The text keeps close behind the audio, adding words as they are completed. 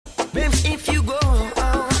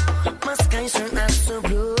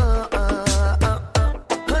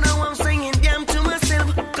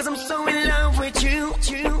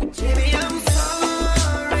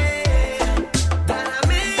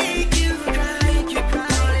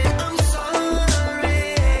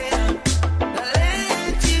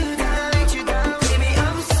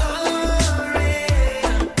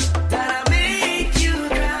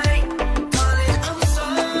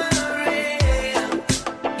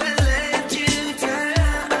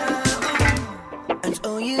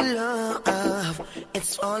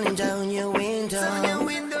falling down your window.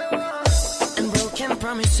 And broken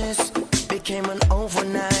promises became an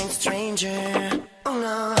overnight stranger. Oh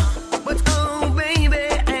no, but oh baby,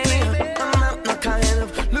 I'm not no kind of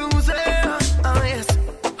loser. Oh yes,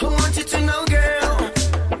 I want you to know, girl,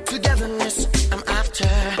 togetherness I'm after.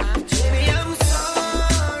 Baby, I'm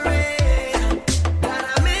sorry that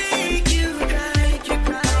I make you cry.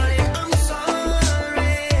 I'm sorry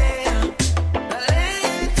that I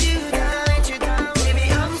let you down. Baby,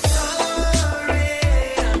 I'm sorry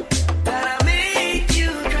that I make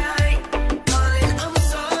you cry. Darling, I'm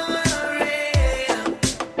sorry.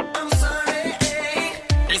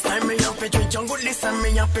 This time me have to treat you good, this time me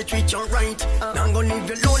have to treat you right. Not gonna leave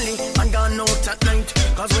you lonely and gone out at night.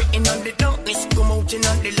 Cause we in on the darkness, come out in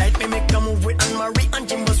on the light. Me make a move with Anne-Marie and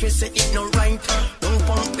Jimbolee, we say it no right. Don't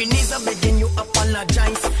pump me knees, I'm begging you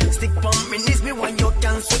apologize. Stick pump me knees, me while you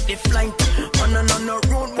cancel the flight. On and on the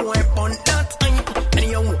road, boy, on that hype.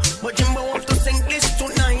 Anyhow, but Jimbo have to sing this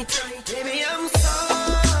tonight. Baby, I'm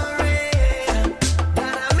sorry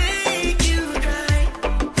that I make you cry.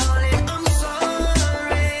 Darling, I'm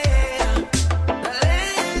sorry that I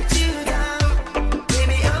let you down.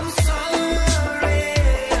 Baby, I'm sorry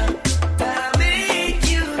that I make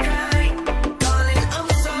you cry. Darling, I'm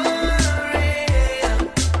sorry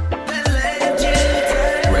that I let you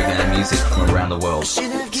down. Reggae music from around the world.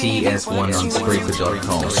 TS1 on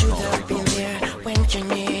Spreaker.com. Should have been there when you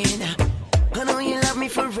need. I know you love me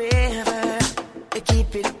forever. You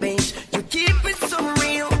keep it, babe. You keep it so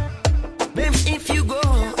real. Babe, if you go,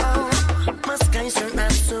 my skies are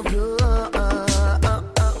not so blue.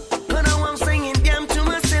 But now I'm singing damn to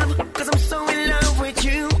myself, cause I'm so in love with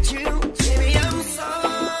you. Baby, I'm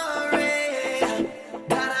sorry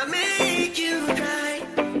that I make you cry.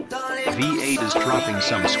 Darling, V8 is dropping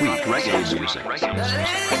some sweet reggae music.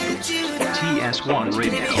 TS1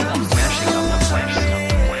 Radio, mashing up the place.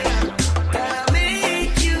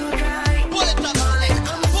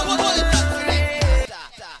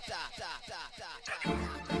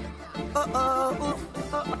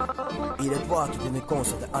 He that walketh in the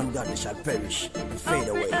counsel of the ungodly shall perish and fade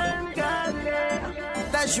away.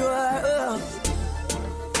 That's your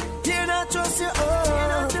Dare not trust your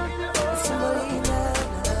own.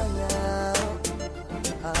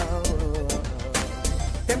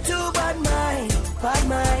 Them too bad mind.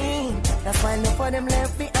 That's why enough of them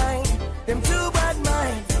left behind. Them too bad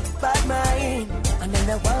mind. And then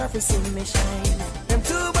they want to see me shine. Them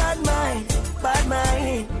too bad mind.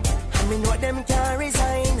 I mean what them can't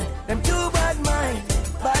resign. Them too bad mind.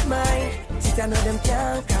 Sit I know them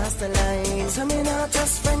can't cross the line. So me not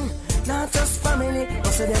just friend, not just family.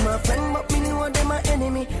 Also them a friend, but me know them a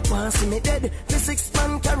enemy. Want see me dead, the 6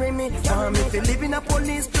 man carry me. Want me to live in a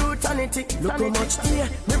police brutality. Look how much tear,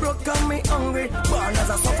 me broke and me hungry. Born as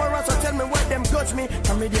a sufferer, so tell me why them judge me.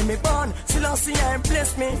 From me day me born, still I see I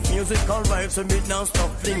bless me. Musical vibes so me now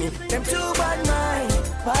stop flinging. Them too bad mind.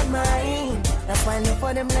 That's why enough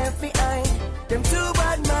of them left behind. Them too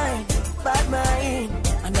bad mind.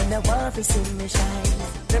 And then they want to see me shine.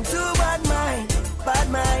 Them too bad mind.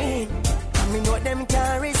 And me know them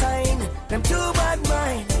can't resign. Them too bad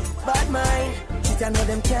mind. Shit, I know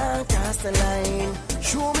them can't cross the line.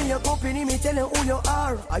 Show me your company, me tell you who you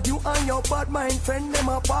are. Are you and your bad mind friend, them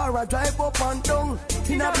a bar? I drive up and down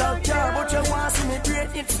in a black car, but you want see me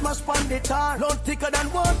great, it smash on the tar. Blood thicker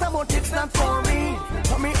than water, but it's not for me.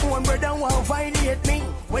 For me own brother want violate me.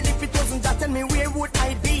 Well, if it wasn't that, tell me where would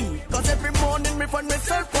I be? Cause every morning me find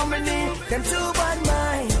myself on my knee. Them too bad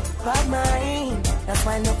mind. That's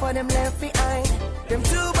why enough of them left behind. Them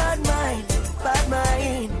too bad mind.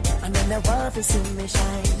 And then they want to see me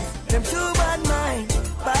shine. Them too bad mind.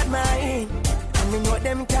 And me know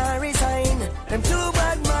them can't resign. Them too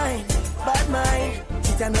bad mind.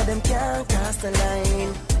 Shit, I know them can't cross the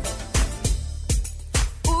line.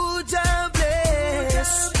 Ooh, Jah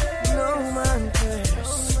bless, no man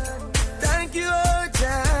curse. Thank you, oh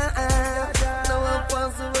Jah, no one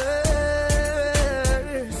wants the worst.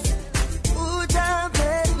 Ooh, Jah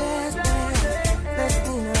bless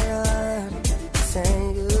me around. Say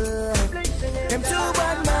good. Them too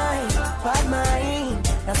bad mind.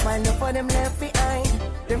 That's why enough of them left behind.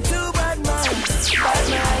 Them too bad mind.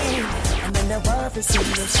 And then they want to see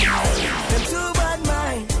me shine. Them too bad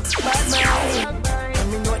mind. And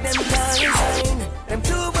me know them can't resign. Them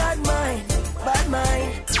too bad mind.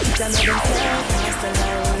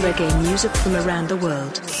 Reggae music from around the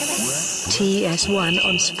world. TS1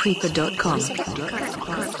 on Spreaker.com.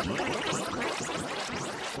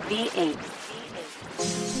 V8.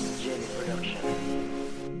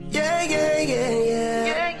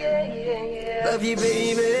 Yeah. Love you,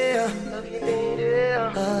 baby.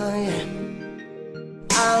 Oh, yeah.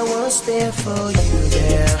 I was there for you,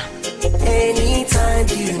 girl. Anytime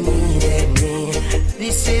you needed me.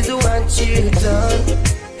 This is what you done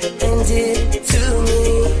and did to me.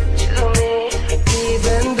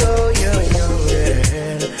 Even though you're young,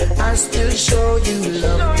 girl, I still show you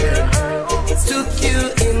love, girl. Took you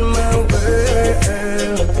in my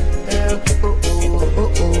world.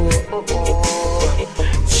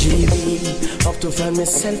 GB, have to find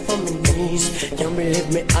myself on my knees. Can't believe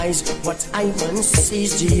my eyes, what I once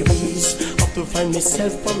sees. GBs, have to find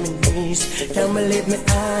myself on my knees. Can't believe my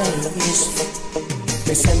eyes.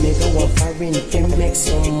 Me say me go a foreign, can make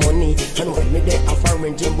some money. And when me there a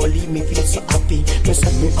foreign, Jimbolee, me feel so happy. Me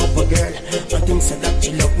say me up a girl, and things say that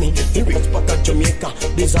she love me. Me reach back at Jamaica,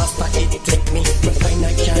 disaster it take me. Me find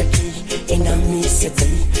a car key in a me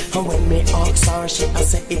city. And when me ask her, she I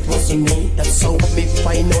say it was me. That's how me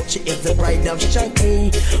find out she is the bride of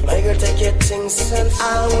Shaggy. My girl, take your things and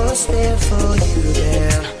I was there for you,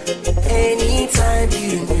 girl. Anytime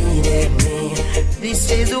you needed me.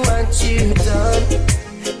 This is what you done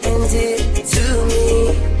and did to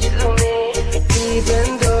me. Even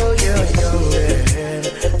though you're young, girl,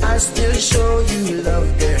 I still show you love,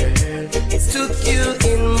 girl. Took you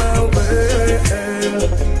in my world.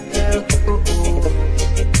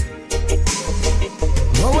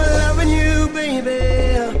 Oh, I'm loving you, baby.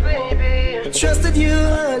 Trusted you,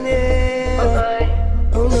 honey.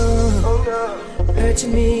 Oh no,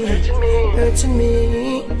 hurting me, hurting me.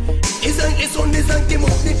 It's like it's on this and game up,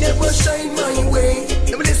 they never shine my way.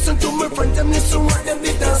 Never listen to my friends, and listen what them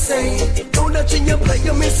did I say. Know that you play,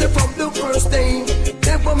 you miss it from the first day.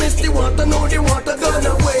 Never miss the water, know the water gone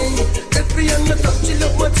away. Every and the top, she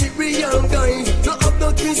love material guys. No have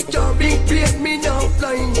no twist, car, big plate, me now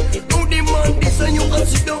flying. No demand this and you can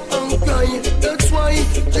sit down and cry. That's why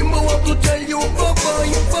Jimbo have to tell you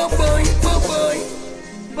bye-bye, bye-bye, bye-bye.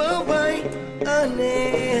 Bye-bye,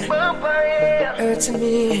 honey. Bye-bye. Hurting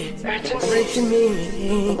me, breaking me,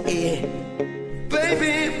 yeah.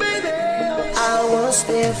 Baby, baby, I was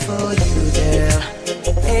there for you, girl.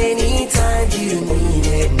 Anytime you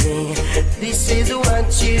needed me. This is what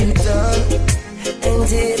you done and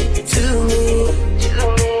did to me.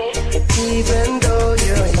 Even though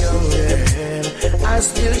you're young, girl, I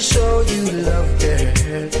still show you love,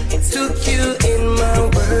 girl. Took you in my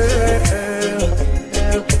world.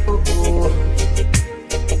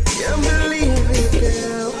 Can't believe it,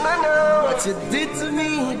 girl. What you did to me,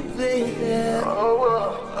 baby.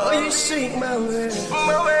 Oh, you shake my world.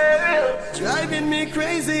 Driving me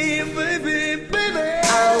crazy, baby, baby.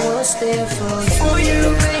 I was there for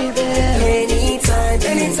you, baby.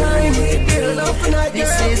 Anytime, get off tonight,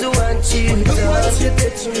 this is what you done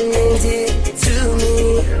did to me.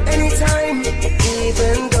 Anytime,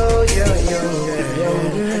 even though you're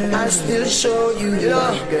younger, I still show you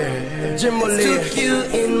love, girl. Jimbolee, took you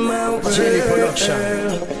in my world. Jelly production,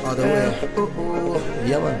 all the way.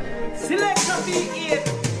 Yeah, man. Selector V8.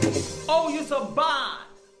 Oh, you so bad.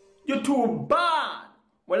 You too bad.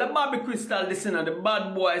 Well, a Bobby Crystal listener, the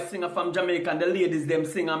bad boy singer from Jamaica, and the ladies them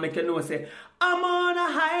sing and make you know say, I'm on a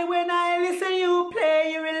high when I listen you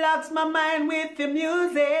play, you relax my mind with the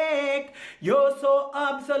music. You're so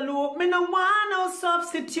absolute, me no want no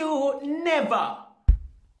substitute, never.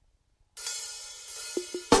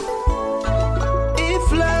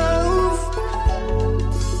 If love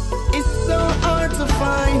is so hard to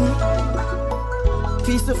find,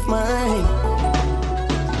 peace of mind,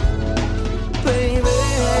 baby,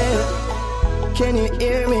 can you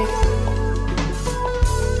hear me?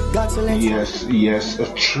 Got to let Yes, a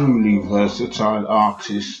truly versatile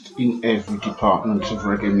artist in every department of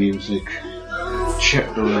reggae music.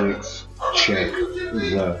 Check the lyrics, check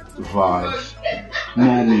the vibes.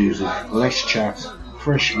 More music, less chat,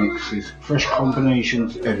 fresh mixes, fresh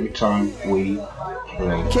combinations every time we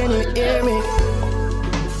play. Can you hear me?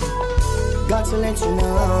 Got to let you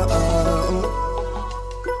know.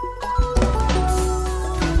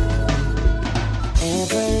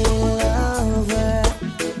 Every lover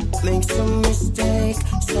makes a mistake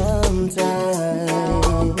sometime.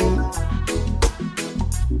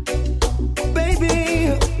 Baby,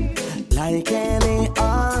 like any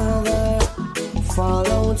other,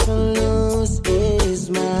 follow to lose his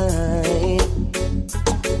mind.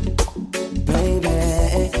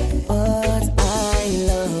 Baby, but I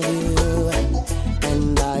love you,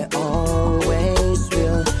 and I always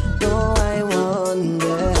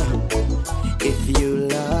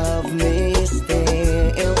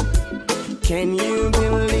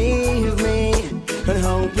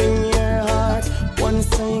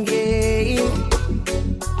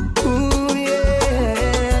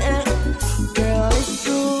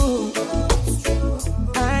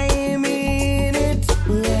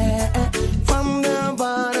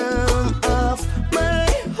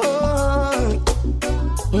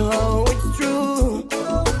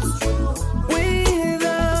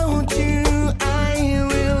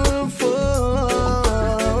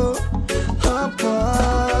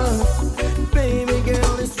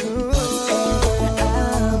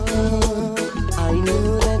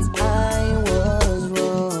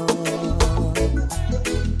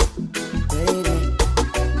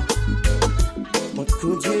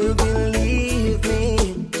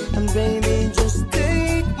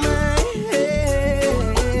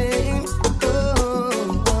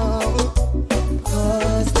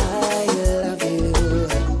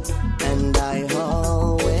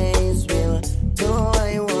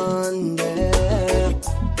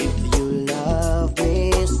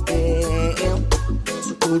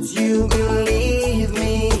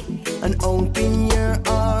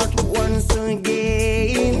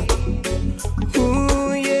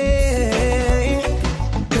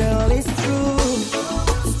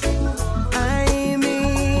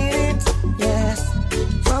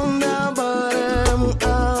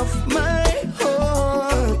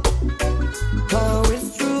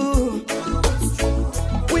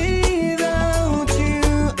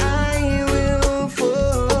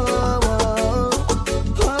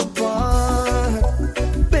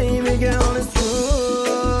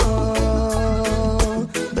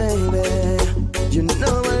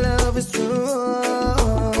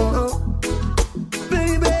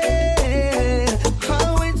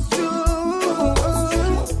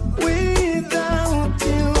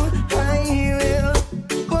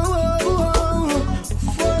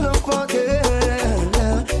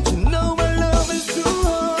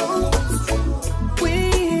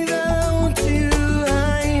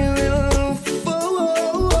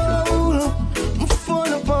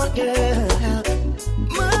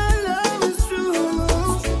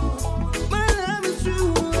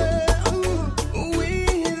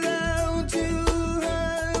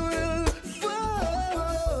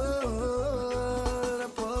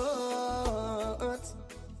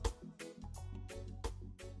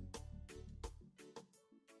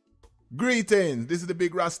Greetings, this is the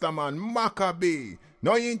big Rastaman, Maccabee.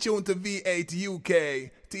 Now you in tune to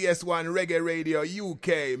V8UK, TS1 Reggae Radio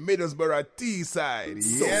UK, Middlesbrough T-side.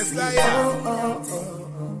 Yes, I am.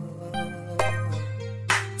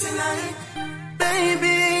 Tonight,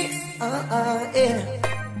 baby, yeah.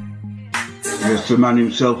 There's the man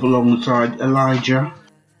himself alongside Elijah.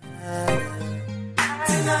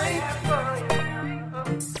 Tonight,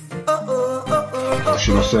 Or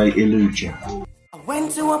should I say Elijah? I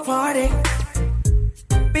went to a party,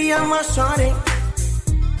 me and my shorty.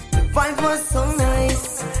 The vibe was so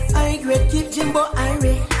nice. I great keep Jimbo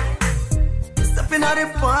Irie. Stepping at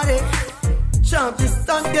the party, sharply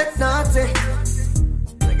start get naughty.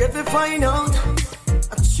 I get to find out,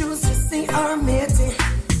 I choose to see her matey.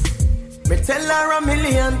 Me tell her a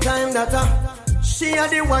million times that she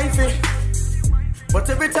had the wifey. But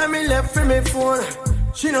every time me left for me phone,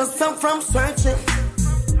 she don't stop from searching.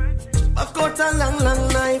 Back out a long, long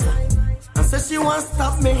knife and say she won't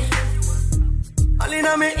stop me. All in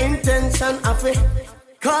on me intention of it.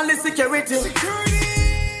 Call the security.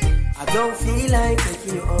 I don't feel like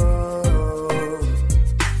taking you home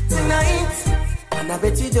tonight, and I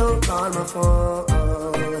bet you don't call my phone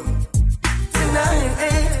tonight.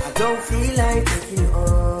 I don't feel like taking you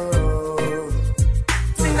home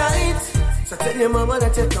tonight, so tell your mama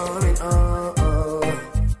that you're coming home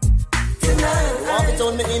tonight. Walk it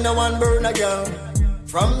on me in a one burner girl.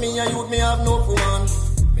 From me and youth me have no for one.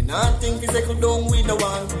 Me not think physical down with the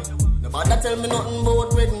one. Nobody tell me nothing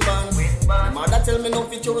about wedding band. My mother tell me no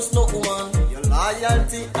fi choose no woman. Your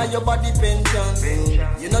loyalty and your body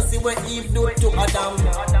pension. You know see what Eve do to Adam.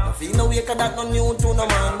 I feel no wake that no new to no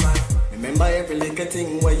man. Remember every little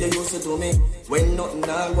thing where you used to do me. When nothing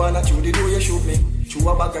I wanna chew the do you shoot me. Chew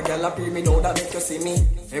a bag of gal a pre me know that make you see me.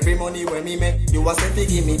 Every money when me make you a say fi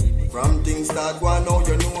give me. From things start going now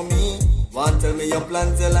you know me. Want tell me your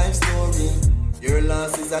plans your life story. Your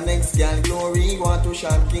loss is a next girl glory. Want to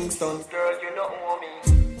shot Kingston. Girl, you know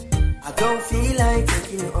me. I don't feel like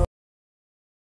taking you home